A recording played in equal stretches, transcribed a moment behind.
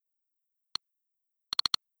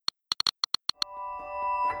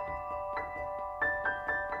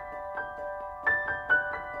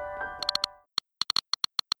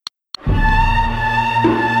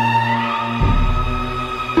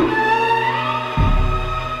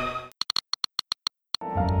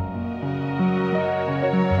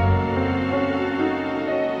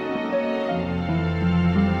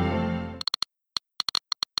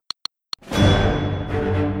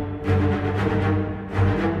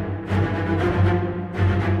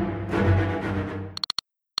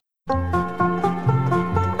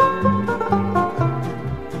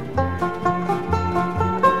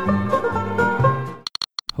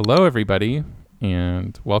Hello, everybody,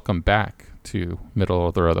 and welcome back to Middle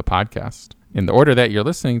of the Road, the podcast. In the order that you're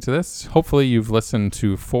listening to this, hopefully you've listened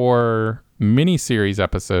to 4 mini-series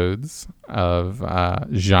episodes of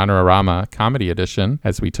Genre-Rama Comedy Edition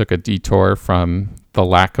as we took a detour from the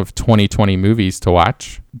lack of 2020 movies to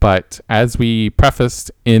watch. But as we prefaced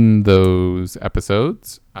in those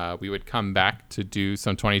episodes, we would come back to do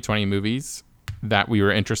some 2020 movies that we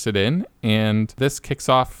were interested in. And this kicks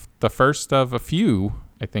off the first of a few.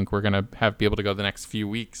 I think we're going to be able to go the next few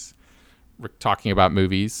weeks. We're talking about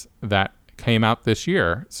movies that came out this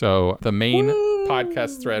year. So the main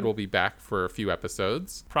podcast thread will be back for a few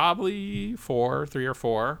episodes, probably 3 or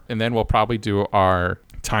 4. And then we'll probably do our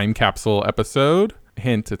time capsule episode.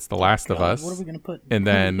 Hint, it's The Last of Us. What are we going to put? And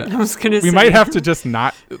then I was gonna we say. might have to just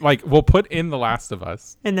not, we'll put in The Last of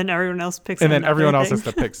Us. And then everyone else picks And then another everyone else thing.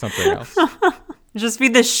 has to pick something else. Just be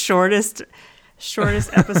the shortest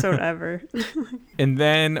episode ever And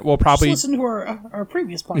then we'll Just probably... listen to our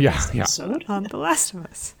previous podcast Yeah. episode. on The Last of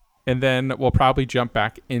Us. And then we'll probably jump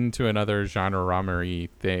back into another genre-ramery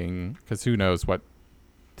thing, because who knows what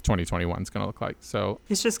 2021 is going to look like. So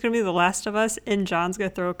It's just going to be The Last of Us, and John's going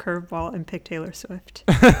to throw a curveball and pick Taylor Swift.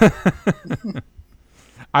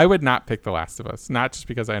 I would not pick The Last of Us, not just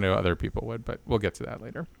because I know other people would, but we'll get to that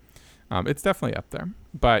later. It's definitely up there.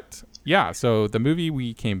 But yeah, so the movie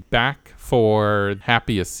we came back for,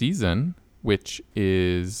 Happiest Season, which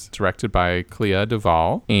is directed by Clea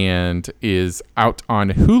Duvall and is out on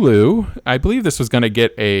Hulu. I believe this was going to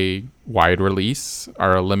get a wide release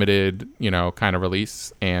or a limited, kind of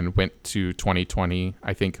release, and went to 2020.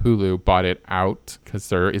 I think Hulu bought it out because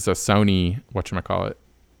there is a Sony, whatchamacallit,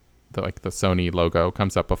 the Sony logo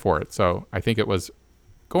comes up before it. So I think it was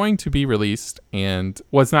going to be released and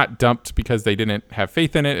was not dumped because they didn't have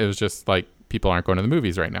faith in it. It was just people aren't going to the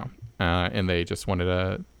movies right now. And they just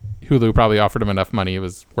wanted Hulu probably offered them enough money. It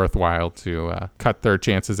was worthwhile to cut their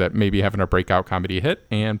chances at maybe having a breakout comedy hit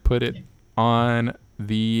and put it on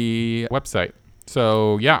the website.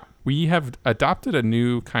 So yeah, we have adopted a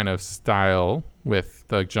new kind of style with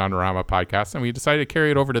the Genre-Rama podcast, and we decided to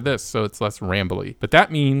carry it over to this so it's less rambly. But that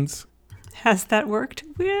means... Has that worked?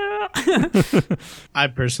 Yeah. I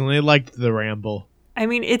personally liked the ramble. I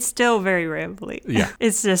mean, it's still very rambly. Yeah.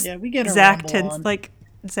 It's just Yeah, we get a Zach ramble on.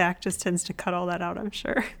 Zach just tends to cut all that out, I'm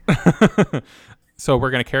sure. So we're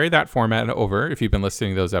going to carry that format over. If you've been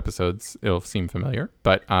listening to those episodes, it'll seem familiar.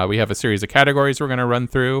 But we have a series of categories we're going to run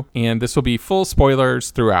through, and this will be full spoilers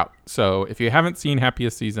throughout. So if you haven't seen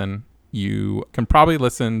Happiest Season, you can probably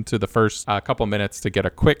listen to the first couple minutes to get a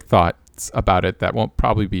quick thoughts about it. That won't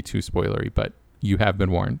probably be too spoilery, but you have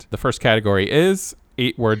been warned. The first category is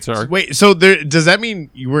 8 words are... Wait, so does that mean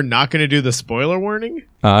you were not going to do the spoiler warning?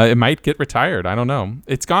 It might get retired. I don't know.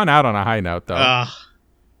 It's gone out on a high note, though.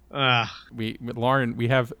 Lauren, we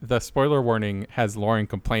have the spoiler warning has Lauren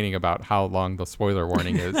complaining about how long the spoiler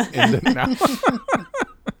warning is. Now.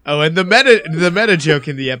 Oh, and the meta joke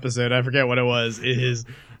in the episode, I forget what it was, is...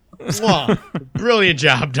 Whoa, brilliant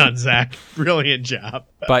job done, Zach. Brilliant job.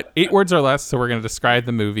 But 8 words or less, so we're going to describe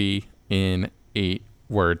the movie in 8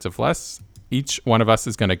 words of less. Each one of us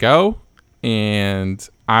is going to go, and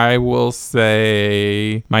I will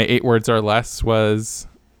say my 8 words or less was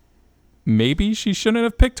maybe she shouldn't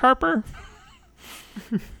have picked Harper.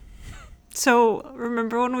 So,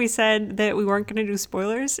 remember when we said that we weren't going to do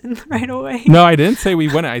spoilers right away? No, I didn't say we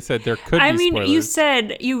wouldn't. I said there could be spoilers. You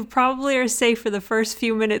said you probably are safe for the first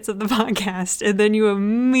few minutes of the podcast, and then you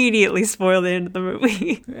immediately spoil the end of the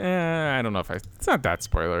movie. I don't know if it's not that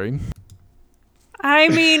spoilery. I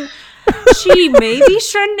mean, she maybe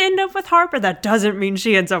shouldn't end up with Harper. That doesn't mean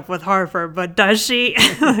she ends up with Harper, but does she?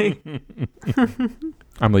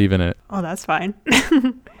 I'm leaving it. Oh, that's fine.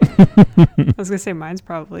 I was going to say mine's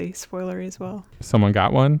probably spoilery as well. Someone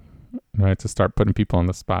got one? I have to start putting people on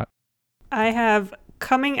the spot. I have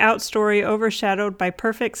coming out story overshadowed by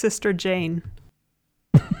perfect sister Jane.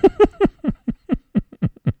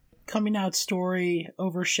 Coming out story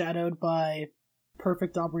overshadowed by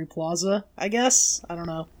perfect Aubrey Plaza, I guess. I don't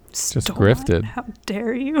know. Just Stolen? grifted. How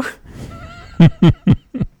dare you?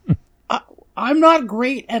 I'm not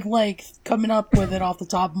great at coming up with it off the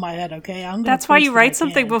top of my head. Okay, That's why you write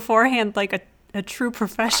something beforehand like a true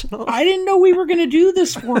professional. I didn't know we were gonna do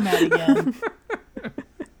this format again.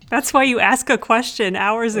 That's why you ask a question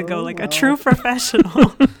hours ago, like a true professional.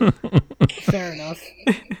 Fair enough.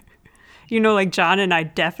 Like John and I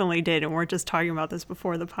definitely did, and we're just talking about this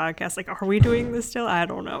before the podcast. Like, are we doing this still? I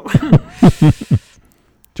don't know.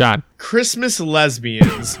 John. Christmas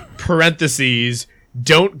lesbians, parentheses,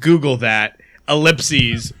 don't Google that,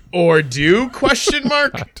 ellipses, or do, ?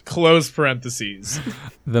 Close parentheses.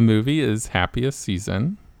 The movie is Happiest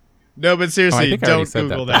Season. No, but seriously, think I already don't said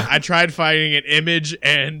Google that. that. I tried finding an image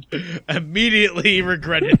and immediately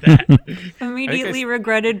regretted that. Immediately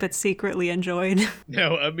regretted, but secretly enjoyed.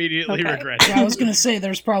 No, immediately Okay. regretted. Yeah, I was gonna say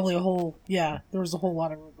there's probably there was a whole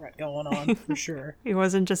lot of regret going on for sure. It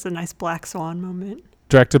wasn't just a nice Black Swan moment.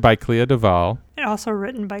 Directed by Clea Duvall. And also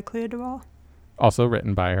written by Clea Duvall. Also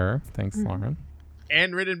written by her. Thanks, Lauren.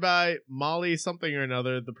 And written by Molly something or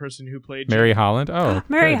another, the person who played Mary Holland. Oh,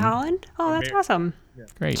 Mary good. Holland? Oh, that's awesome.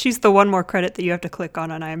 Great. She's the one more credit that you have to click on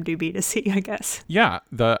IMDb to see, I guess. Yeah,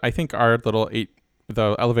 I think our little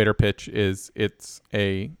the elevator pitch is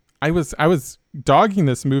I was dogging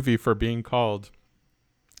this movie for being called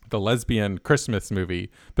the lesbian Christmas movie,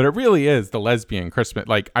 but it really is the lesbian Christmas.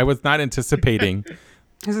 Like, I was not anticipating.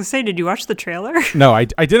 I was gonna say, did you watch the trailer? No, I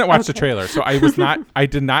didn't watch the Okay. trailer, so I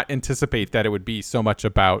did not anticipate that it would be so much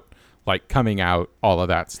about like coming out, all of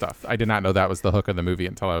that stuff. I did not know that was the hook of the movie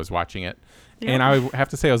until I was watching it. And I have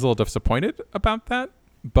to say I was a little disappointed about that.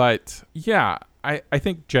 But yeah, I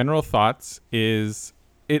think general thoughts is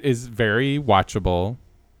it is very watchable.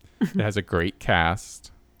 It has a great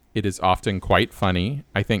cast. It is often quite funny.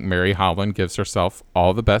 I think Mary Holland gives herself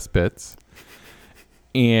all the best bits.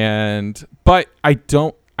 But I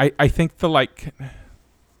think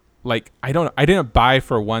I didn't buy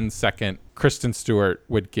for 1 second Kristen Stewart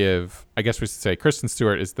would give, I guess we should say Kristen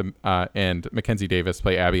Stewart is and Mackenzie Davis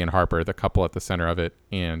play Abby and Harper, the couple at the center of it.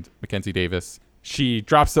 And Mackenzie Davis, she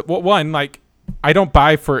drops it. Well, one, like, I don't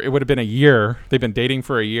buy for, it would have been a year. They've been dating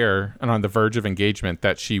for a year and on the verge of engagement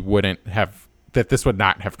that that this would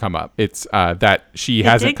not have come up. It's that she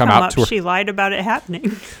hasn't come out to her. She lied about it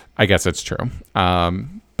happening. I guess it's true.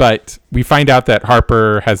 But we find out that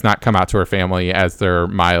Harper has not come out to her family as they're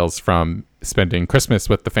miles from spending Christmas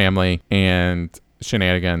with the family, and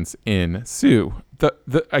shenanigans ensue.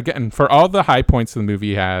 Again, for all the high points the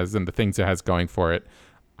movie has and the things it has going for it,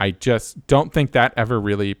 I just don't think that ever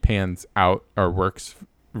really pans out or works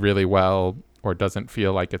really well, or doesn't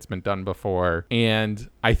feel like it's been done before. And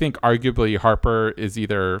I think arguably Harper is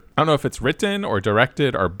either, I don't know if it's written or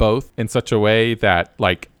directed or both, in such a way that,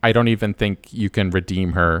 like, I don't even think you can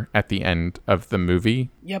redeem her at the end of the movie.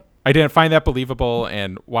 Yep. I didn't find that believable,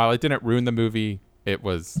 and while it didn't ruin the movie, it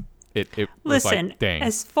was was Listen, like, dang.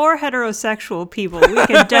 as 4 heterosexual people, we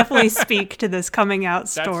can definitely speak to this coming out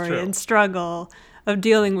story true. and struggle of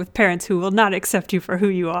dealing with parents who will not accept you for who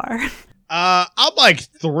you are. I'm like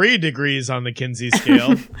 3 degrees on the Kinsey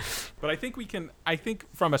scale. But I think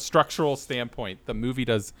from a structural standpoint, the movie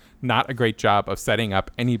does not a great job of setting up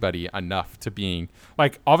anybody enough to being,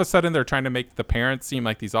 like, all of a sudden they're trying to make the parents seem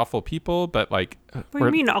like these awful people, but like, What do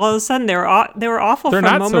you mean all of a sudden they were awful they're from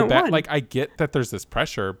not moment so bad. one? Like, I get that there's this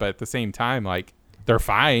pressure, but at the same time, like, they're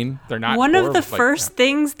fine. They're not One of the horrible. first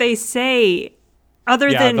things they say, other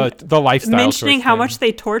yeah, than the lifestyle mentioning choice how thing. much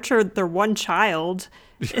they tortured their one child,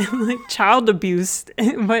 like child abuse,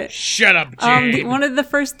 but Shut up, Jane. one of the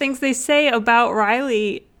first things they say about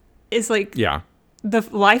Riley is like Yeah. the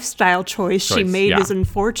lifestyle choice she made yeah. is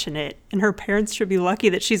unfortunate, and her parents should be lucky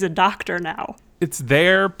that she's a doctor now. It's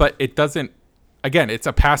there, but it doesn't, again, it's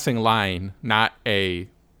a passing line,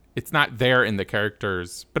 it's not there in the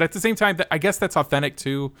characters. But at the same time, I guess that's authentic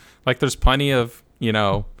too. Like, there's plenty of,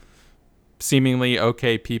 seemingly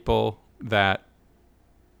okay people that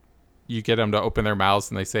you get them to open their mouths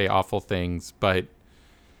and they say awful things, but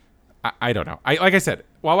I don't know. Like I said,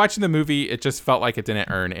 while watching the movie, it just felt like it didn't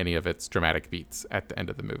earn any of its dramatic beats at the end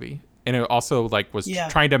of the movie. And it also was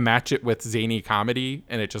trying to match it with zany comedy,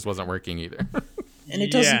 and it just wasn't working either. And it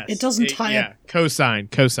doesn't tie up.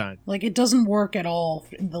 Cosign. Like, it doesn't work at all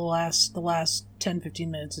in the last 10-15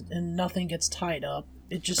 minutes, and nothing gets tied up.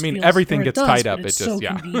 It just feels, everything or gets does, tied but up. It's It just, so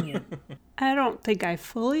convenient. I don't think I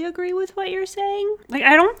fully agree with what you're saying. Like,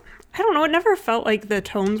 I don't know. It never felt like the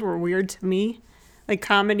tones were weird to me. Like,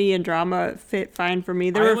 comedy and drama fit fine for me.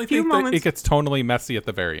 There were a few moments. It gets tonally messy at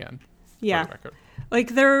the very end. Yeah. For the record.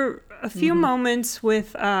 Like, there are a few moments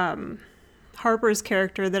with Harper's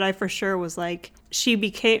character that I for sure was like, she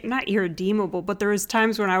became not irredeemable, but there was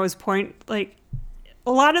times when I was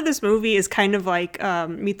a lot of this movie is kind of like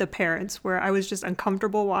Meet the Parents, where I was just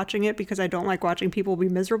uncomfortable watching it because I don't like watching people be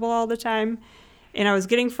miserable all the time. And I was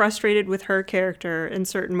getting frustrated with her character in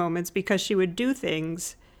certain moments because she would do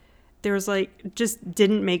things. There was just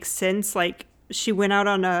didn't make sense. Like, she went out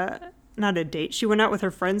on not a date. She went out with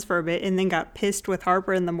her friends for a bit and then got pissed with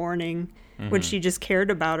Harper in the morning when she just cared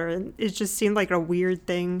about her. And it just seemed like a weird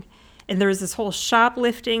thing. And there was this whole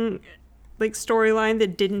shoplifting storyline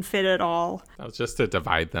that didn't fit at all. That was just to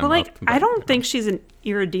divide them. But up, I don't think she's an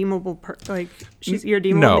irredeemable she's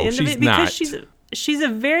irredeemable No, at the end of she's it because not. she's she's a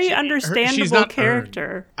very understandable not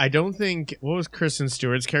character. earned. I don't think, what was Kristen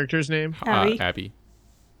Stewart's character's name? Abby.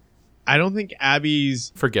 I don't think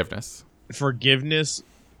Abby's forgiveness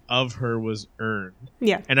of her was earned.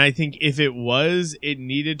 Yeah. And I think if it was, it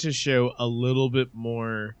needed to show a little bit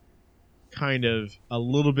more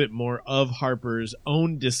of Harper's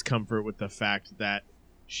own discomfort with the fact that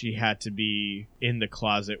she had to be in the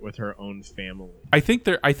closet with her own family. I think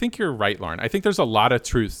you're right, Lauren. I think there's a lot of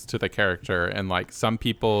truth to the character, and like some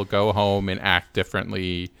people go home and act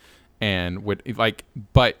differently and would like,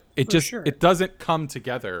 but it For just sure. it doesn't come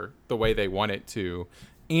together the way they want it to.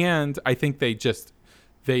 And I think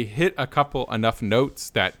they hit a couple enough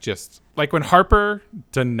notes that just like when Harper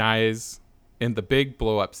denies in the big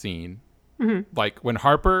blow up scene, like when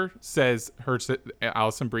Harper says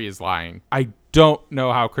Alison Brie is lying, I don't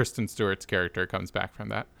know how Kristen Stewart's character comes back from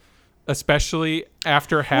that, especially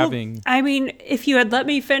after having. Well, I mean, if you had let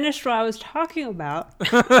me finish what I was talking about,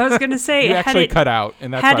 I was going to say you actually cut out,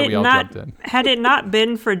 and that's why we all jumped in. Had it not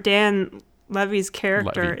been for Dan Levy's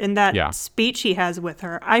character Levy. in that speech he has with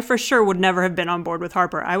her, I for sure would never have been on board with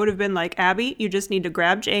Harper. I would have been like, Abby, you just need to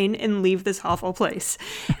grab Jane and leave this awful place.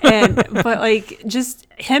 And but like just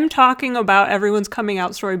him talking about everyone's coming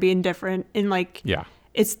out story being different, and like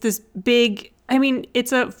it's this big, I mean,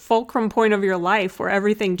 it's a fulcrum point of your life where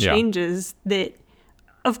everything changes, that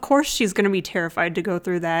of course she's going to be terrified to go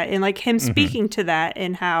through that. And like him speaking to that,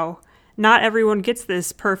 and how not everyone gets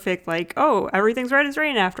this perfect, like, oh, everything's right as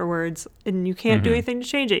rain afterwards, and you can't do anything to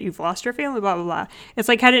change it. You've lost your family, blah, blah, blah. It's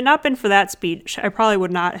like, had it not been for that speech, I probably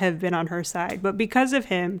would not have been on her side. But because of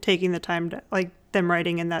him taking the time to, like, them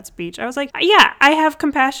writing in that speech, I was like, yeah, I have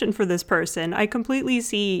compassion for this person. I completely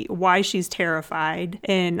see why she's terrified,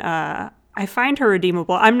 and I find her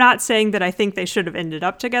redeemable. I'm not saying that I think they should have ended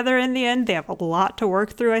up together in the end. They have a lot to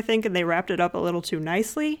work through, I think, and they wrapped it up a little too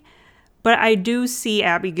nicely. But I do see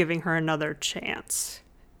Abby giving her another chance.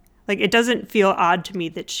 Like, it doesn't feel odd to me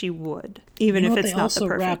that she would, even if it's not the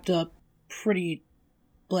perfect. They also wrapped up pretty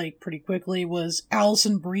quickly was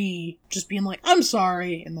Alison Brie just being like, I'm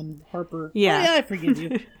sorry, and then Harper, yeah, I forgive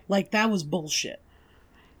you. Like, that was bullshit.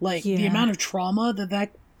 Like, the amount of trauma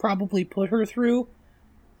that probably put her through,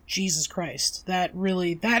 Jesus Christ. That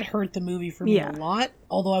hurt the movie for me a lot.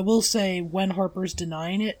 Although I will say, when Harper's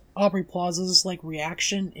denying it, Aubrey Plaza's like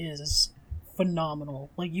reaction is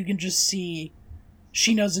phenomenal. Like, you can just see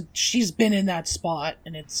she knows she's been in that spot,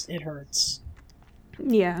 and it hurts.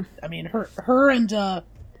 Yeah. I mean, her and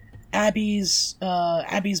Abby's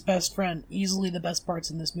best friend, easily the best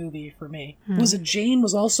parts in this movie for me. Was it Jane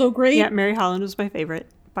was also great? Yeah, Mary Holland was my favorite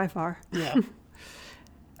by far. Yeah.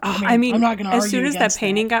 I mean, I'm not gonna as argue soon as that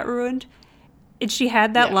painting got ruined, and she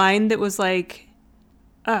had that line that was like,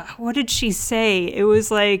 what did she say? It was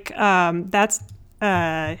like, that's,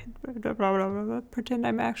 pretend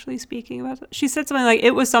I'm actually speaking about it. She said something like,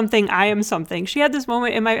 it was something, I am something. She had this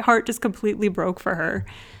moment, and my heart just completely broke for her,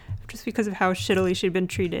 just because of how shittily she'd been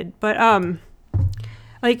treated. But,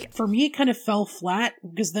 like, for me, it kind of fell flat,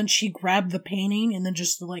 because then she grabbed the painting and then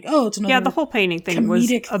just like, oh, it's another the whole painting thing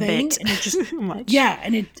was a bit and it just much.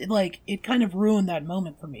 and it kind of ruined that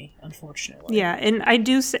moment for me, unfortunately. Yeah, and I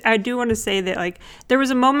do want to say that, like, there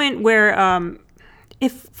was a moment where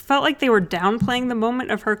it felt like they were downplaying the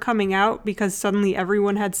moment of her coming out, because suddenly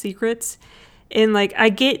everyone had secrets. And, like, I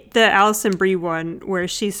get the Alison Brie one where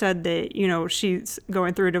she said that, you know, she's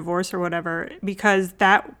going through a divorce or whatever, because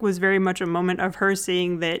that was very much a moment of her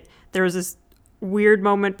seeing that there was this weird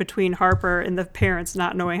moment between Harper and the parents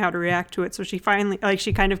not knowing how to react to it. So she finally, like,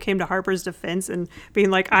 she kind of came to Harper's defense and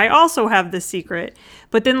being like, I also have this secret.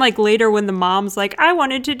 But then, like, later when the mom's like, I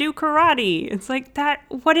wanted to do karate, it's like, that,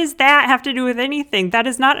 what does that have to do with anything? That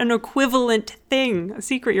is not an equivalent thing, a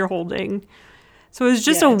secret you're holding. So it was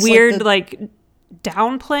just a weird, like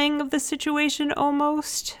downplaying of the situation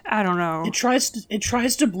almost. I don't know. It tries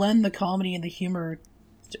to blend the comedy and the humor,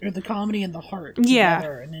 or the comedy and the heart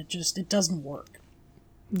together, and it doesn't work.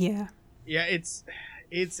 Yeah. Yeah, it's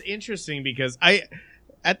interesting, because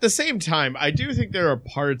at the same time, I do think there are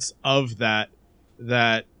parts of that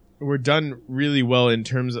were done really well, in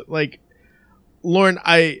terms of, like, Lauren,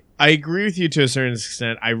 I agree with you to a certain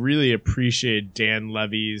extent. I really appreciate Dan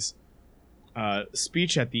Levy's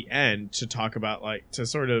speech at the end to talk about, like, to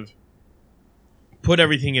sort of put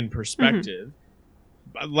everything in perspective.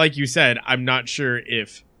 But like you said, I'm not sure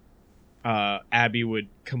if Abby would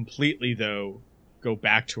completely, though, go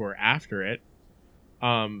back to her after it.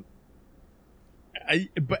 I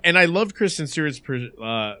loved Kristen Stewart's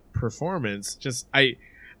performance. Just I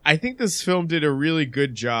think this film did a really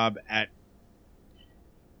good job at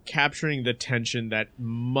capturing the tension that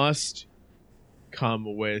must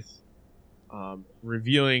come with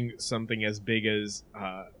revealing something as big as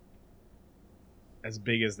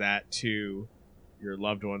that to your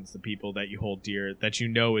loved ones, the people that you hold dear, that you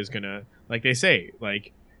know is gonna, like they say,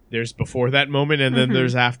 like there's before that moment and then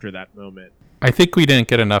there's after that moment. I think we didn't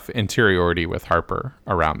get enough interiority with Harper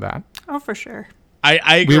around that. Oh, for sure.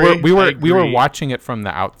 I agree. We were watching it from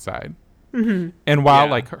the outside, and while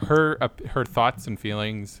like her thoughts and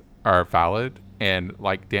feelings are valid, and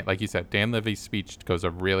like you said, Dan Levy's speech goes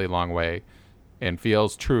a really long way, and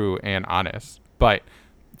feels true and honest, but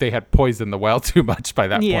they had poisoned the well too much by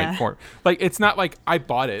that point. For like, it's not like I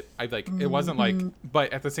bought it. I like it wasn't like,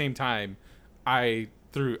 but at the same time, I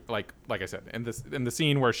threw like I said in the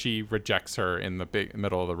scene where she rejects her in the big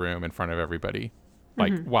middle of the room in front of everybody.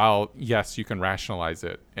 Like, while yes, you can rationalize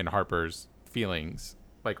it in Harper's feelings,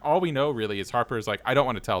 like all we know really is Harper's like, I don't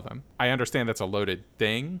want to tell them. I understand that's a loaded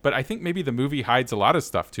thing, but I think maybe the movie hides a lot of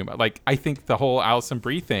stuff too much. Like, I think the whole Alison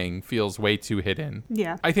Brie thing feels way too hidden.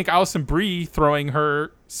 Yeah. I think Alison Brie throwing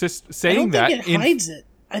her saying that. I don't think it hides it.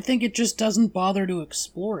 I think it just doesn't bother to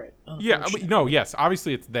explore it. Yeah, no, yes,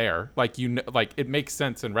 obviously it's there. Like, you know, like it makes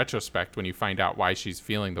sense in retrospect when you find out why she's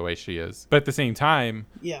feeling the way she is. But at the same time,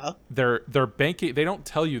 they're banking. They don't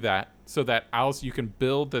tell you that so that you can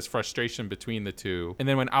build this frustration between the two. And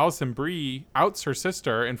then when Alison Brie outs her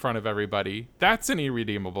sister in front of everybody, that's an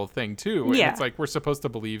irredeemable thing too. Yeah, and it's like we're supposed to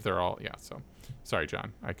believe they're all. Yeah, so sorry,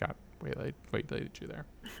 John, I got waylaid you there.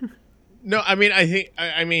 No, I mean,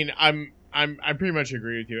 I pretty much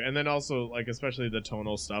agree with you. And then also, like, especially the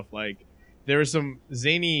tonal stuff, like, there were some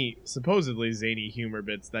supposedly zany humor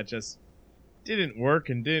bits that just didn't work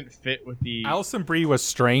and didn't fit with the... Alison Brie was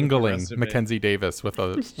strangling Mackenzie Davis with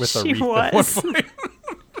a she wreath was. At one point.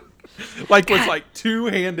 Like, was like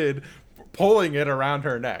two-handed pulling it around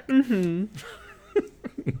her neck. It's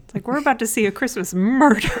like, we're about to see a Christmas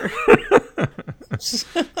murder.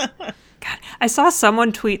 God, I saw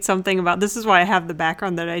someone tweet something about, this is why I have the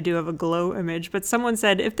background that I do of a glow image, but someone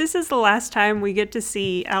said, if this is the last time we get to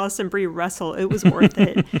see Alison Brie wrestle, it was worth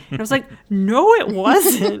it. And I was like, no, it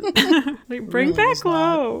wasn't. Like, bring really back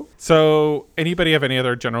glow. So anybody have any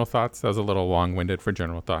other general thoughts? That was a little long-winded for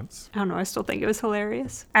general thoughts. I don't know. I still think it was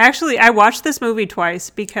hilarious. I watched this movie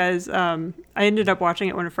twice because I ended up watching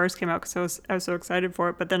it when it first came out because I was so excited for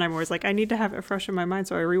it. But then I'm always like, I need to have it fresh in my mind.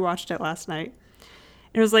 So I rewatched it last night.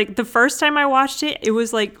 It was like the first time I watched it, it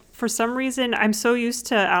was like, for some reason, I'm so used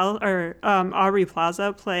to Aubrey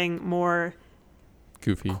Plaza playing more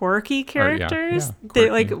goofy, quirky characters.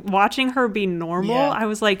 Like watching her be normal, I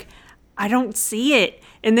was like, I don't see it.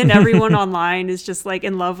 And then everyone online is just like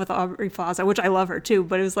in love with Aubrey Plaza, which I love her too.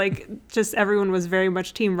 But it was like just everyone was very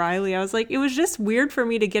much Team Riley. I was like, it was just weird for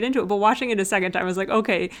me to get into it. But watching it a second time, I was like,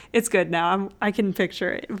 okay, it's good now. I can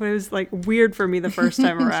picture it. But it was like weird for me the first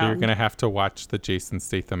time around. So you're going to have to watch the Jason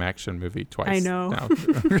Statham action movie twice. I know.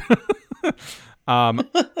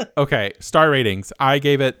 Okay, star ratings. I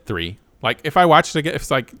gave it 3. Like if I watched it again,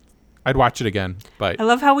 it's like I'd watch it again, but... I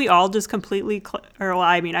love how we all just completely...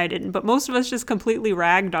 I didn't, but most of us just completely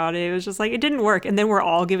ragged on it. It was just like, it didn't work, and then we're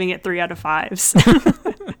all giving it 3 out of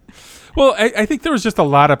 5s. Well, I think there was just a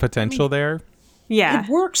lot of potential there. Yeah.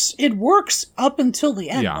 It works up until the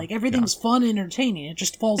end. Like, everything's fun and entertaining. It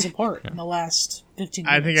just falls apart in the last 15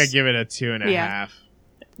 minutes. I think I give it a 2.5.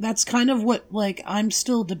 That's kind of what, like, I'm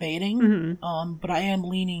still debating, but I am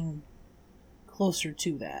leaning closer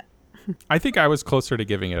to that. I think I was closer to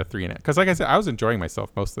giving it a 3.5 because, like I said, I was enjoying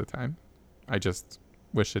myself most of the time. I just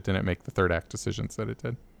wish it didn't make the third act decisions that it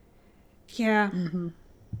did. Yeah.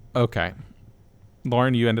 Okay,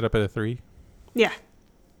 Lauren, you ended up at a 3. Yeah.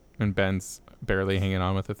 And Ben's barely hanging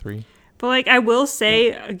on with a 3. But like I will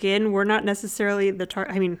say again, we're not necessarily the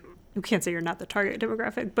target. I mean, you can't say you're not the target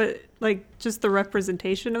demographic, but like just the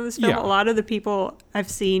representation of this film. A lot of the people I've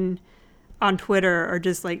seen on Twitter are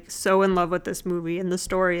just like so in love with this movie and the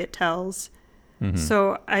story it tells.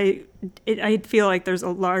 So I feel like there's a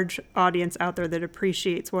large audience out there that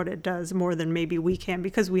appreciates what it does more than maybe we can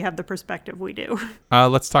because we have the perspective we do.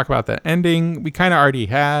 Let's talk about the ending. We kind of already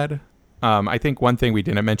had. I think one thing we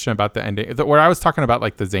didn't mention about the ending, where I was talking about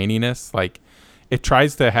like the zaniness, like it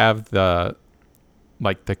tries to have the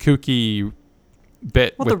kooky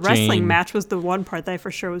bit. Well, with the wrestling Jane. match was the one part that I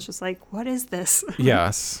for sure was just like, what is this?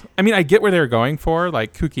 Yes. I mean, I get where they're going for,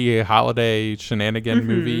 like kooky holiday shenanigan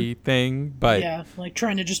movie thing, but like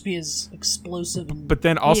trying to just be as explosive. But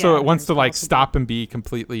then also it wants to like stop and be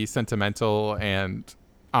completely sentimental and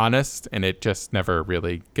honest, and it just never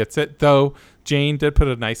really gets it. Though Jane did put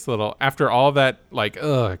a nice little, after all that, like,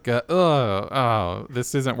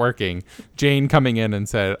 this isn't working. Jane coming in and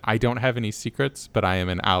said, I don't have any secrets, but I am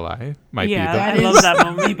an ally. I love that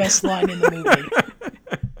moment. The best line in the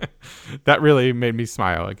movie. That really made me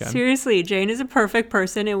smile again. Seriously, Jane is a perfect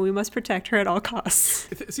person, and we must protect her at all costs.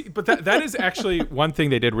 See, but that is actually one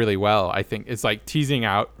thing they did really well, I think, is like teasing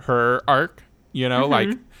out her arc. You know, like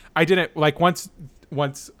I didn't like once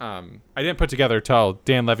I didn't put together till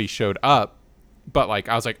Dan Levy showed up, but like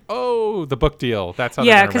I was like, oh, the book deal. That's how.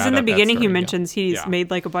 Yeah, because in the beginning he mentions he's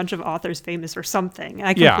made like a bunch of authors famous or something.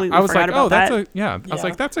 I completely I was forgot like, about that. I was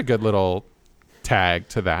like, that's a good little tag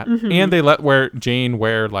to that. And they let Jane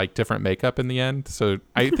wear like different makeup in the end, so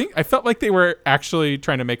I felt like they were actually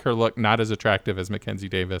trying to make her look not as attractive as Mackenzie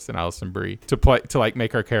Davis and Alison Brie to like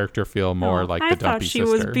make her character feel more like the dumpy sister. I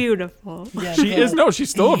thought she was beautiful. Yeah, she's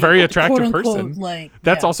still a very attractive person. Like,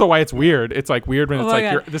 that's also why it's weird. It's like weird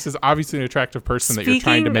when this is obviously an attractive person that you're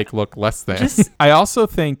trying to make look less than. I also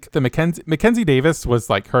think the Mackenzie Davis was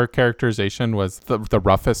like, her characterization was the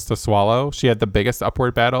roughest to swallow. She had the biggest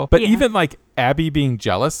upward battle, but even like Abby being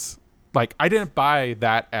jealous, like I didn't buy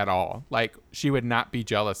that at all. Like she would not be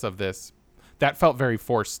jealous of this. That felt very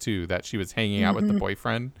forced too, that she was hanging out with the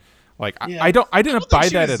boyfriend. Like I didn't buy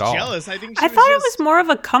that at all. Jealous. I thought it was more of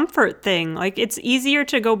a comfort thing. Like it's easier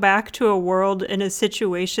to go back to a world in a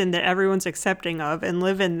situation that everyone's accepting of and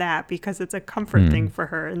live in that, because it's a comfort thing for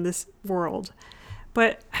her in this world.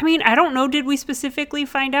 But I mean, I don't know. Did we specifically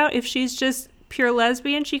find out if she's just pure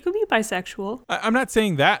lesbian? She could be bisexual. I'm not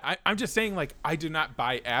saying that. I'm just saying, like, I do not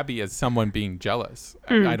buy Abby as someone being jealous.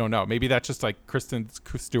 I don't know. Maybe that's just like Kristen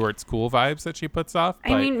Stewart's cool vibes that she puts off.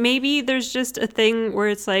 I mean, maybe there's just a thing where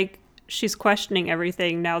it's like she's questioning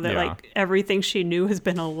everything now that like everything she knew has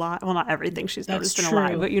been a lie. Well, not everything she's known has been a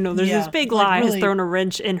lie, but you know, there's this big lie really has thrown a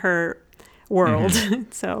wrench in her world.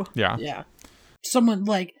 So yeah,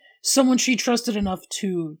 someone she trusted enough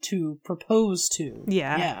to propose to.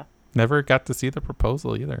 Yeah. Never got to see the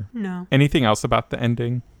proposal either. No. Anything else about the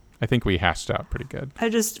ending? I think we hashed out pretty good. I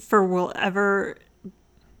just will ever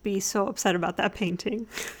be so upset about that painting.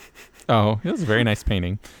 Oh, it was a very nice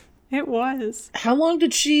painting. It was. How long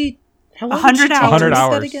did she? 100 hours. 100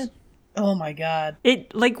 hours. That again? Oh my god!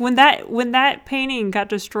 It like when that painting got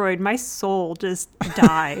destroyed, my soul just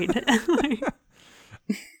died.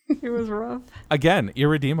 It was rough. Again,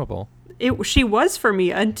 irredeemable. She was for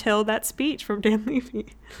me until that speech from Dan Levy.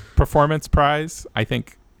 Performance prize. I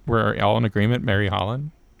think we're all in agreement. Mary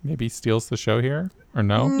Holland maybe steals the show here, or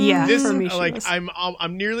no? Yeah, this, for me, like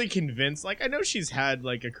I'm nearly convinced. Like I know she's had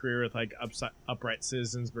like a career with like Upright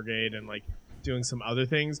Citizens Brigade and like doing some other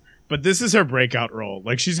things, but this is her breakout role.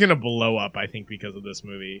 Like she's gonna blow up, I think, because of this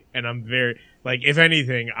movie. And I'm very like, if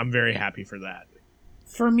anything, I'm very happy for that.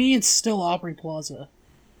 For me, it's still Aubrey Plaza.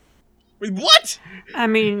 Wait, what? I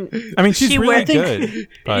mean, she's really good.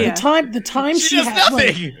 But the time she does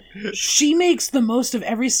nothing. Like, she makes the most of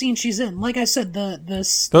every scene she's in. Like I said,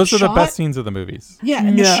 those are the best scenes of the movies. Yeah,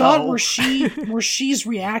 and the shot where she's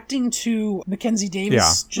reacting to Mackenzie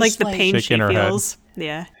Davis, just like the pain she feels.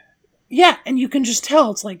 Head. Yeah, and you can just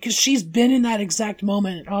tell it's like because she's been in that exact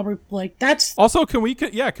moment. Aubrey, like that's also can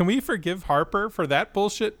we forgive Harper for that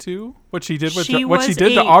bullshit too? What she did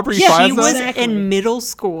to Aubrey Plaza. She was in middle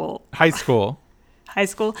school, high school.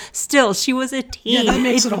 Still, she was a teen. Yeah, that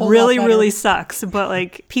makes it really, really sucks. But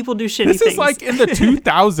like, people do shitty things. This is like in the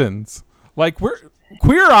 2000s. Like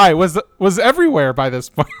Queer Eye was everywhere by this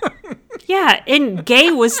point. Yeah, and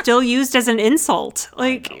gay was still used as an insult.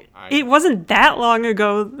 Like it wasn't that long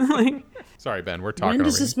ago. Like, sorry, Ben, we're talking. When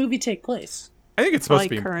does this movie take place? I think it's supposed to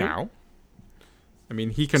be current. Now. I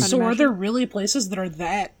mean, he can. So, are there really places that are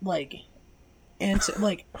that like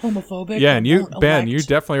homophobic? Yeah, and you, Ben, you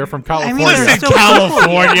definitely are from California. I mean, listen,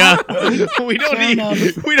 California. we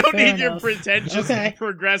don't need your enough. pretentious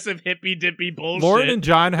progressive hippie dippy bullshit. Lauren and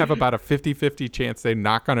John have about a 50-50 chance they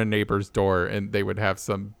knock on a neighbor's door and they would have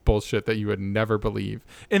some bullshit that you would never believe,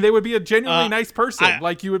 and they would be a genuinely nice person.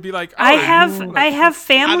 Like you would be like, oh, I have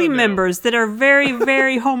family members that are very,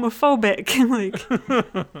 very homophobic. Like,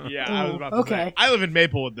 yeah, I was about to say. I live in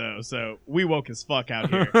Maplewood though, so we woke as fuck out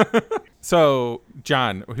here. So,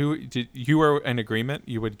 John, you were in agreement?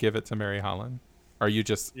 You would give it to Mary Holland? Or you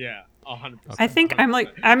just 100%. I think I'm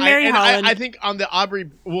Mary Holland. I think on the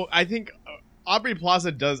Aubrey. Well, I think Aubrey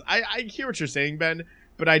Plaza does. I hear what you're saying, Ben,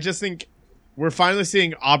 but I just think we're finally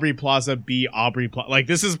seeing Aubrey Plaza be Aubrey Plaza. Like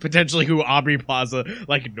this is potentially who Aubrey Plaza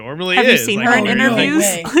like normally is. Have you seen her in interviews?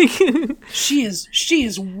 No she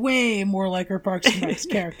is way more like her Parks and Rec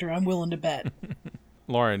character. I'm willing to bet.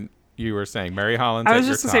 Lauren, you were saying Mary Holland. I was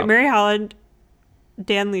just gonna say Mary Holland,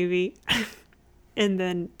 Dan Levy, and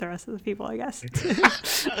then the rest of the people, I guess.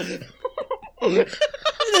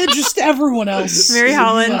 Just everyone else. Mary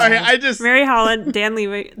Holland. Sorry, Mary Holland, Dan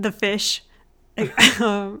Levy, the fish.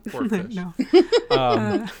 Poor fish. No.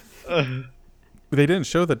 They didn't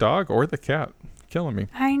show the dog or the cat. Killing me.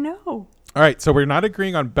 I know. All right, so we're not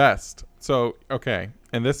agreeing on best. So okay,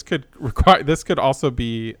 and this could also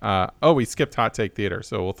be. We skipped hot take theater,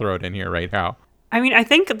 so we'll throw it in here right now. I mean, I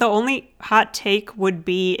think the only hot take would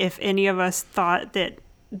be if any of us thought that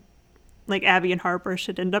like Abby and Harper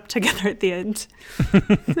should end up together at the end.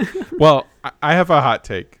 Well, I have a hot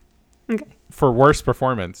take. Okay. For worst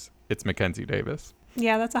performance, it's Mackenzie Davis.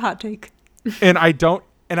 Yeah, that's a hot take. And I don't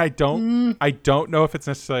know if it's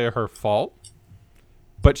necessarily her fault,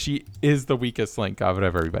 but she is the weakest link out of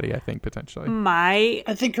everybody, I think, potentially. I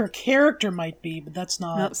think her character might be, but that's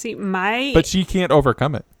not. No, but she can't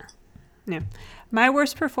overcome it. No. My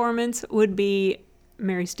worst performance would be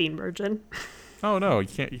Mary Steenburgen. Oh no, you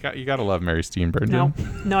can't. You gotta love Mary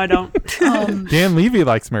Steenburgen. No, I don't. Dan Levy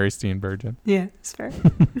likes Mary Steenburgen. Yeah, it's fair.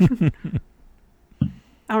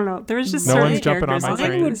 I don't know. There was just no certain one's jumping on characters my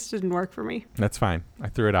train. that just didn't work for me. That's fine. I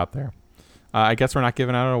threw it out there. I guess we're not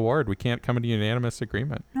giving out an award. We can't come to unanimous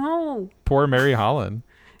agreement. No. Poor Mary Holland.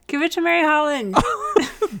 Give it to Mary Holland.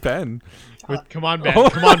 Ben. Come on, Ben.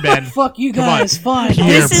 Come on, Ben. Fuck you guys. Fine.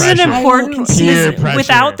 This is an important Peer pressure.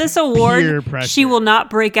 Without this award, she will not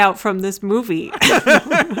break out from this movie.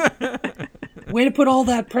 Way to put all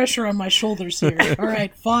that pressure on my shoulders here. All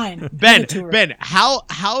right, fine. Ben,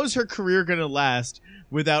 how is her career going to last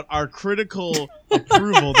without our critical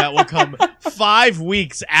approval that will come 5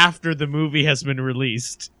 weeks after the movie has been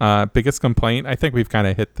released? Biggest complaint? I think we've kind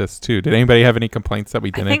of hit this too. Did anybody have any complaints that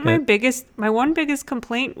we didn't hit? I think my one biggest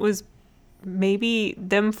complaint was maybe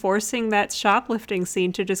them forcing that shoplifting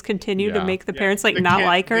scene to just continue to make the parents not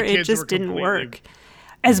like her. It just didn't work.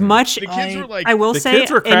 As much, I will say,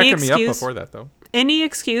 kids were cracking me up before that, though. Any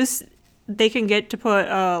excuse they can get to put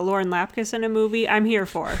Lauren Lapkus in a movie, I'm here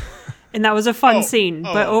for. And that was a fun scene,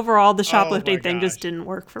 but overall, the shoplifting thing just didn't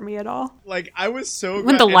work for me at all. Like, I was so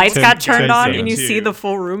when the lights got turned on and you see the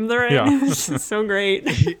full room they're in, it was just so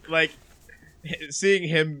great. Like, seeing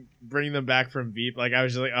him bring them back from Veep, like, I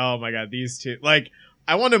was just like, oh my god, these two, like,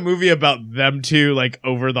 I want a movie about them two, like,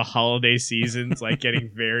 over the holiday seasons, like,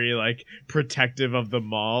 getting very, like, protective of the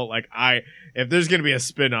mall. Like, if there's gonna be a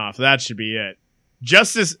spin-off, that should be it.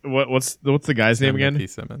 Justice, what's the guy's name again? Timothy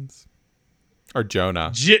Simmons. Or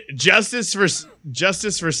Jonah. Justice for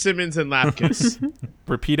Simmons and Lapkus.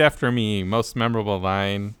 Repeat after me. Most memorable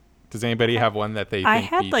line. Does anybody have one that they think I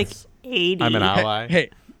had, beats, like, 80. I'm an ally.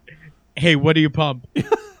 Hey, what do you pump?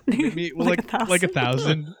 like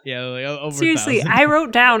 1,000. Yeah, like over seriously, 1,000. I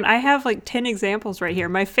wrote down. I have like 10 examples right here.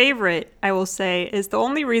 My favorite, I will say, is the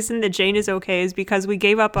only reason that Jane is okay is because we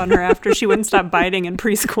gave up on her after she wouldn't stop biting in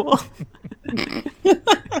preschool.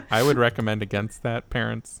 I would recommend against that,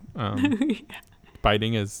 parents.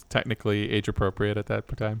 Biting is technically age appropriate at that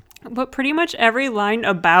time. But pretty much every line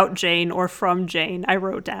about Jane or from Jane, I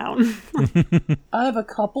wrote down. I have a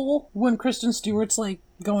couple when Kristen Stewart's like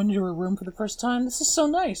going to her room for the first time. This is so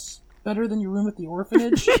nice. Better than your room at the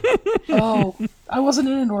orphanage. Oh, I wasn't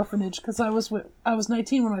in an orphanage because I was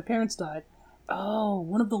 19 when my parents died. Oh,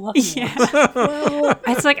 one of the lucky ones. Well,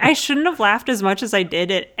 it's like I shouldn't have laughed as much as I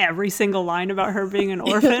did at every single line about her being an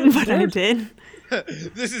orphan, but I did.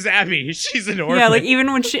 This is Abby. She's an orphan. Yeah, like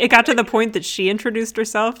even when it got to the point that she introduced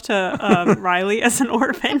herself to Riley as an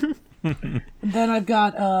orphan. Then I've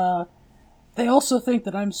got, they also think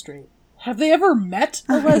that I'm straight. Have they ever met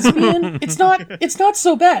a lesbian? It's not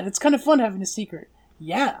so bad. It's kind of fun having a secret.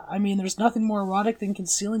 Yeah, I mean, there's nothing more erotic than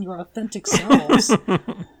concealing your authentic selves.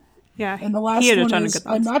 Yeah, and the last one is,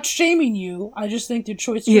 I'm not shaming you. I just think the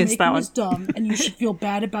choice you're making is dumb, and you should feel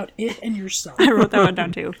bad about it and yourself. I wrote that one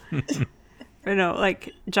down too. I know,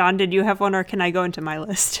 like, John, did you have one, or can I go into my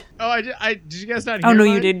list? Oh, did you guys not hear Oh, no,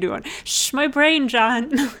 mine? you did do one. Shh, my brain,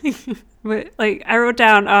 John. But, like, I wrote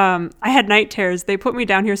down, I had night terrors. They put me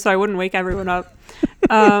down here so I wouldn't wake everyone up.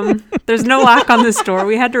 There's no lock on this door.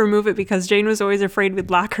 We had to remove it because Jane was always afraid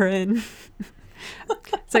we'd lock her in.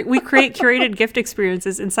 It's like, we create curated gift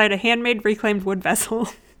experiences inside a handmade reclaimed wood vessel.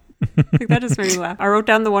 Like, that just made me laugh. I wrote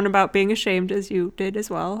down the one about being ashamed, as you did as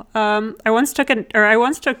well. I once took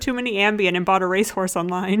too many Ambien and bought a racehorse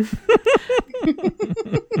online.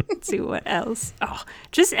 Let's see what else. Oh,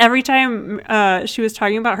 just every time she was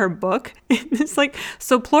talking about her book, it's like,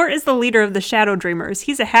 so Plort is the leader of the Shadow Dreamers.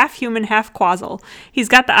 He's a half human, half Quazzle. He's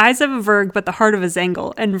got the eyes of a Verg, but the heart of a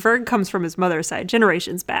Zengel. And Verg comes from his mother's side,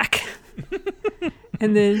 generations back.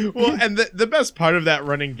 And then, well, and the best part of that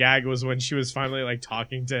running gag was when she was finally like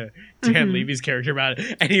talking to Dan Levy's character about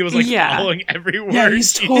it, and he was like following every word. Yeah,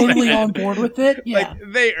 he's totally on board with it. Yeah, like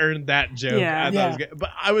they earned that joke. Yeah, but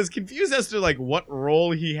I was confused as to like what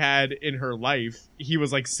role he had in her life. He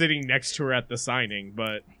was like sitting next to her at the signing,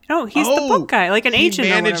 but No, he's the book guy, like an agent.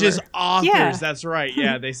 He manages or authors. Yeah. That's right.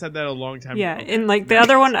 Yeah, they said that a long time ago. Yeah, and like the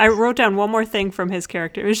other one, I wrote down one more thing from his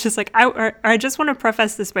character. It was just like, I just want to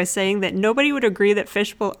preface this by saying that nobody would agree that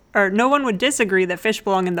no one would disagree that fish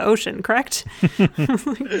belong in the ocean, correct?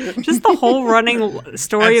 Just the whole running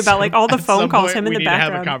story about like all the phone calls, him in the background. We need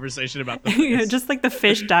to have a conversation about the fish. Just like the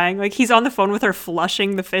fish dying. Like he's on the phone with her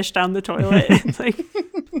flushing the fish down the toilet. It's like...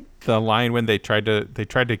 The line when they tried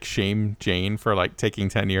to shame Jane for like taking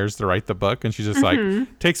 10 years to write the book, and she's just like,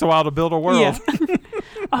 takes a while to build a world. Yeah.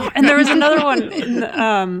 Oh, and there was another one in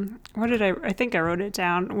I think I wrote it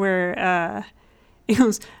down where it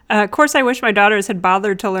was, of course I wish my daughters had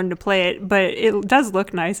bothered to learn to play it, but it does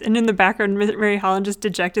look nice. And in the background, Mary Holland just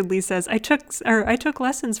dejectedly says, I took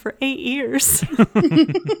lessons for 8 years.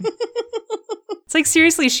 It's like,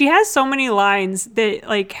 seriously, she has so many lines that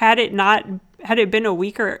like had it been a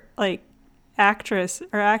weaker like actress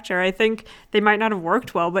or actor, I think they might not have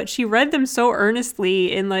worked well, but she read them so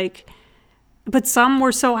earnestly and like, but some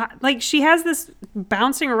were so like, she has this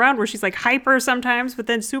bouncing around where she's like hyper sometimes, but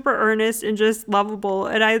then super earnest and just lovable.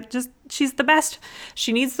 And she's the best.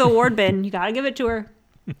 She needs the award bin. You got to give it to her.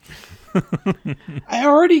 I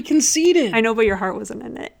already conceded. I know, but your heart wasn't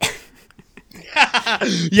in it.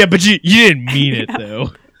 Yeah, but you didn't mean it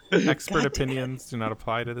though. Expert opinions do not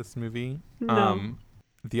apply to this movie. No.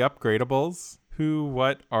 The Upgradables, who,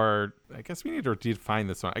 what are, I guess we need to define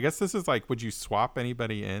this one. I guess this is like, would you swap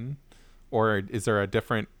anybody in? Or is there a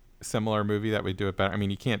different similar movie that would do it better? I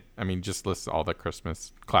mean, you can't, just list all the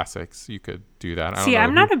Christmas classics. You could do that. See,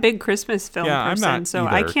 I'm not a big Christmas film person, so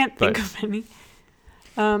either, I can't think of any.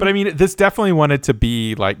 But I mean, this definitely wanted to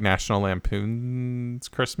be like National Lampoon's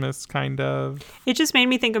Christmas, kind of. It just made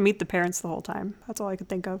me think of Meet the Parents the whole time. That's all I could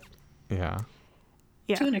think of. Yeah.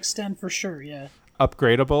 To an extent, for sure, yeah.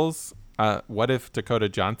 Upgradables. What if Dakota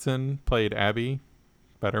Johnson played Abby?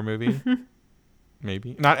 Better movie?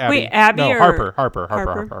 Maybe. Not Abby. Wait, Abby no, or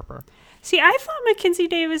Harper. See, I thought Mackenzie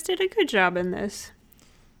Davis did a good job in this.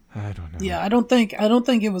 I don't know. Yeah, I don't think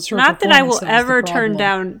it was her. Not that I will ever turn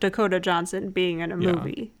down Dakota Johnson being in a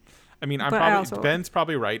movie. I mean, Ben's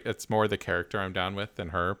probably right. It's more the character I'm down with than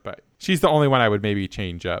her, but she's the only one I would maybe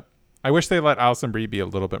change up. I wish they let Alison Brie be a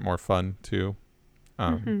little bit more fun too.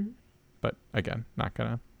 But again, not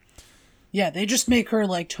gonna. Yeah, they just make her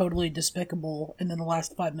like totally despicable, and then the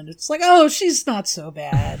last 5 minutes, like, oh, she's not so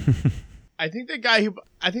bad. I think the guy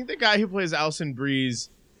who plays Alison Brie's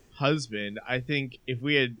husband, I think if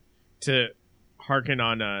we had to hearken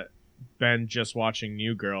on Ben just watching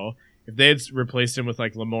New Girl, if they had replaced him with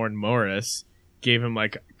like Lamorne Morris, gave him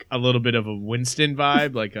like a little bit of a Winston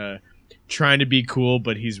vibe, like a trying to be cool,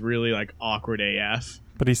 but he's really like awkward AF.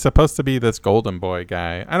 But he's supposed to be this golden boy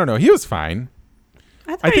guy. I don't know. He was fine.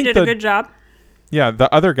 I thought he did a good job. Yeah,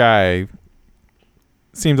 the other guy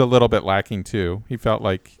seemed a little bit lacking too. He felt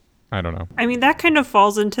like, I don't know. I mean, that kind of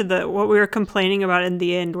falls into what we were complaining about in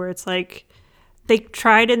the end, where it's like they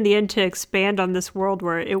tried in the end to expand on this world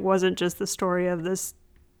where it wasn't just the story of this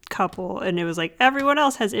couple, and it was like everyone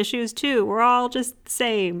else has issues too. We're all just the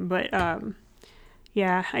same. But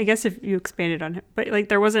yeah, I guess if you expanded on him, but like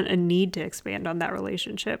there wasn't a need to expand on that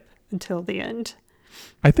relationship until the end.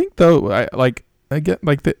 I think though, I get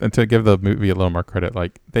like to give the movie a little more credit.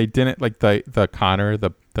 Like they didn't like the Connor,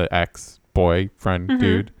 the ex boyfriend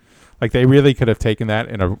dude. Like they really could have taken that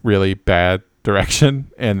in a really bad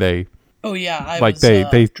direction, and they. Oh yeah,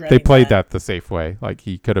 they played that the safe way. Like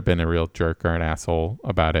he could have been a real jerk or an asshole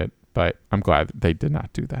about it, but I'm glad they did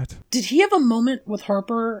not do that. Did he have a moment with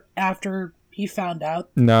Harper after he found out?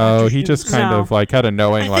 No, he just kind of like had a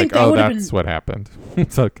knowing, like, oh, that's what happened.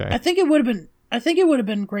 It's okay. I think it would have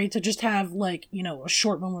been great to just have like, a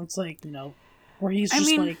short moment where it's like, where he's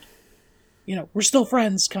just like, we're still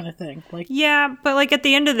friends kind of thing. Like, yeah, but like at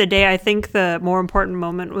the end of the day, I think the more important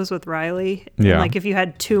moment was with Riley. Yeah. And like if you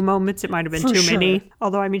had 2 moments, it might have been too many.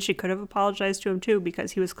 Although, I mean, she could have apologized to him too,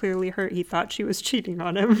 because he was clearly hurt. He thought she was cheating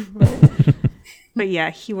on him. But yeah,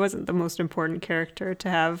 he wasn't the most important character to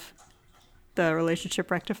have the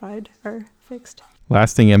relationship rectified or fixed.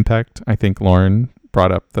 Lasting impact. I think Lauren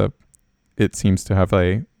brought up it seems to have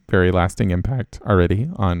a very lasting impact already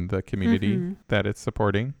on the community that it's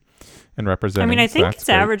supporting and representing. I mean, I think it's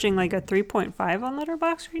averaging like a 3.5 on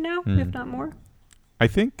Letterboxd right now, if not more. I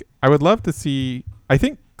think I would love to see. I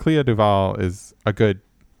think Clea Duvall is a good.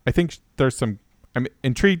 I think there's some. I'm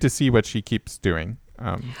intrigued to see what she keeps doing.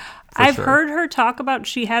 I've heard her talk about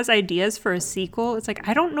she has ideas for a sequel. It's like,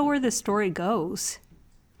 I don't know where this story goes.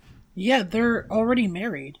 Yeah, they're already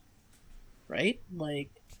married, right? Like,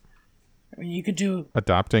 I mean, you could do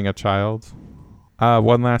adopting a child.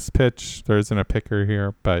 One last pitch. There isn't a picker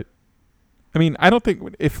here, but I mean, I don't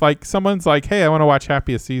think if like someone's like, hey, I want to watch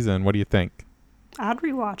Happiest Season, what do you think? I'd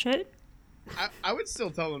rewatch it. I would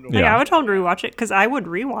still tell them to watch it. Yeah, I would tell them to rewatch it because I would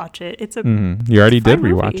rewatch it. It's a You already did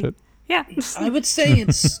rewatch movie. It. Yeah. I would say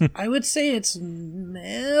it's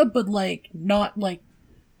meh, but like not like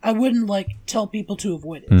I wouldn't like tell people to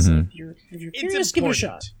avoid it. So if you're curious, give it a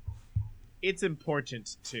shot. It's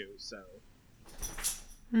important too, so.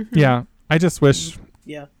 Yeah, I just wish.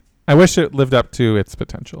 Yeah. I wish it lived up to its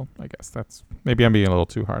potential. I guess that's maybe I'm being a little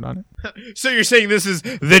too hard on it. So you're saying this is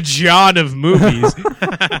the John of movies?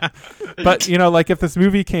 But like if this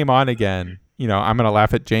movie came on again, I'm gonna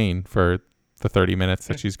laugh at Jane for the 30 minutes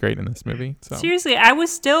that she's great in this movie. So. Seriously, I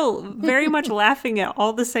was still very much laughing at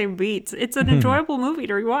all the same beats. It's an enjoyable movie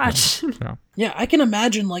to rewatch. Yeah, I can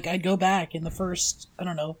imagine like I'd go back in the first, I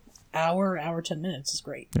don't know, hour 10 minutes is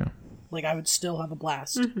great. Yeah. Like I would still have a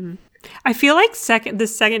blast. Mm-hmm. I feel like the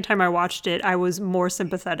second time I watched it, I was more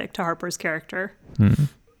sympathetic to Harper's character. Mm-hmm.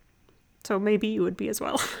 So maybe you would be as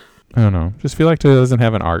well. I don't know. Just feel like she doesn't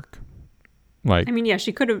have an arc. Like, I mean, yeah,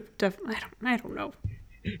 she could have. I don't know.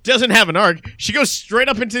 Doesn't have an arc. She goes straight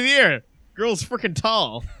up into the air. Girl's freaking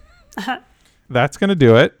tall. That's going to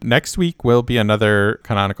do it. Next week will be another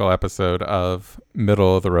canonical episode of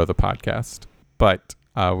Middle of the Row, the podcast. But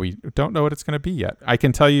we don't know what it's going to be yet. I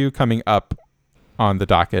can tell you coming up on the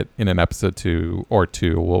docket in an episode 2 or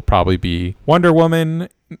 2 will probably be Wonder Woman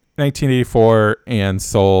 1984 and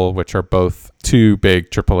Soul, which are both 2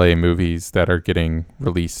 big AAA movies that are getting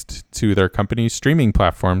released to their company's streaming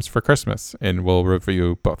platforms for Christmas, and we'll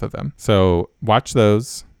review both of them. So watch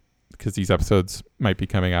those because these episodes might be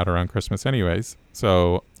coming out around Christmas anyways.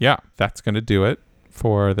 So yeah, that's going to do it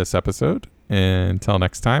for this episode. Until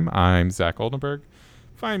next time, I'm Zach Oldenburg.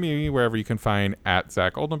 Find me wherever you can find at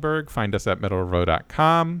Zach Oldenburg. Find us at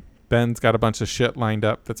middleofrow.com. Ben's got a bunch of shit lined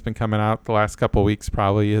up that's been coming out the last couple weeks,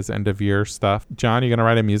 probably his end of year stuff. John, you going to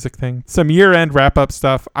write a music thing? Some year-end wrap-up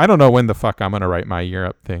stuff. I don't know when the fuck I'm going to write my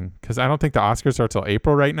year-up thing because I don't think the Oscars are till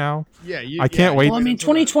April right now. Yeah, I can't wait. Well, I mean,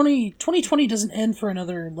 2020 doesn't end for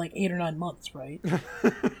another like 8 or 9 months, right?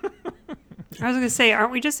 I was going to say,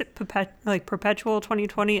 aren't we just at perpetual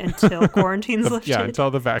 2020 until quarantine's lifted? Yeah,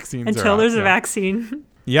 until the vaccines Until there's a vaccine.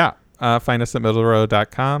 Yeah. Find us at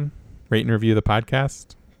middlerow.com. Rate and review the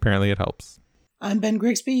podcast. Apparently it helps. I'm Ben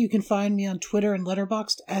Grigsby. You can find me on Twitter and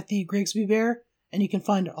Letterboxd at the Grigsby Bear. And you can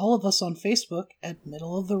find all of us on Facebook at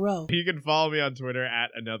Middle of the Row. You can follow me on Twitter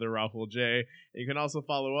at Another Raffle J. You can also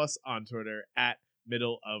follow us on Twitter at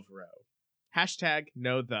Middle of Row.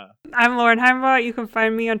 #KnowThe. I'm Lauren Heimbaugh. You can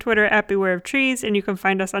find me on Twitter at Beware of Trees, and you can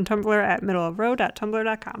find us on Tumblr at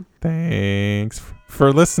middleofrow.tumblr.com. Thanks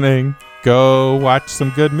for listening. Go watch some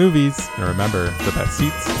good movies. And remember, the best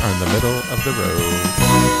seats are in the middle of the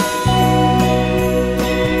road.